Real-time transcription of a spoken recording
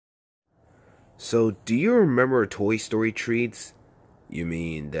So, do you remember Toy Story treats? You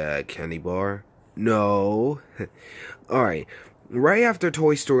mean that candy bar? No. Alright. Right after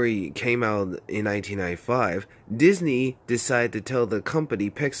Toy Story came out in 1995, Disney decided to tell the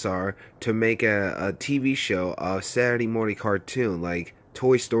company Pixar to make a TV show of Saturday morning cartoon like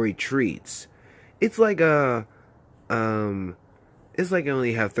Toy Story Treats. It's like a um it's like I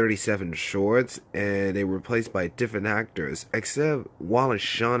only have 37 shorts, and they were replaced by different actors, except Wallace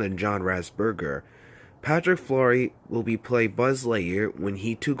Shawn and John Rasberger. Patrick Fleury will be played Buzz Lightyear when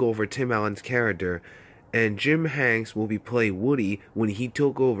he took over Tim Allen's character, and Jim Hanks will be played Woody when he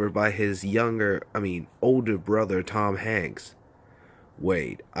took over by his older brother Tom Hanks.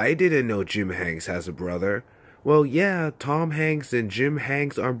 Wait, I didn't know Jim Hanks has a brother. Well, yeah, Tom Hanks and Jim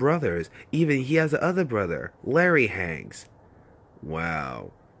Hanks are brothers. Even he has another brother, Larry Hanks.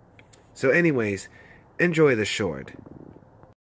 Wow. So anyways, enjoy the short.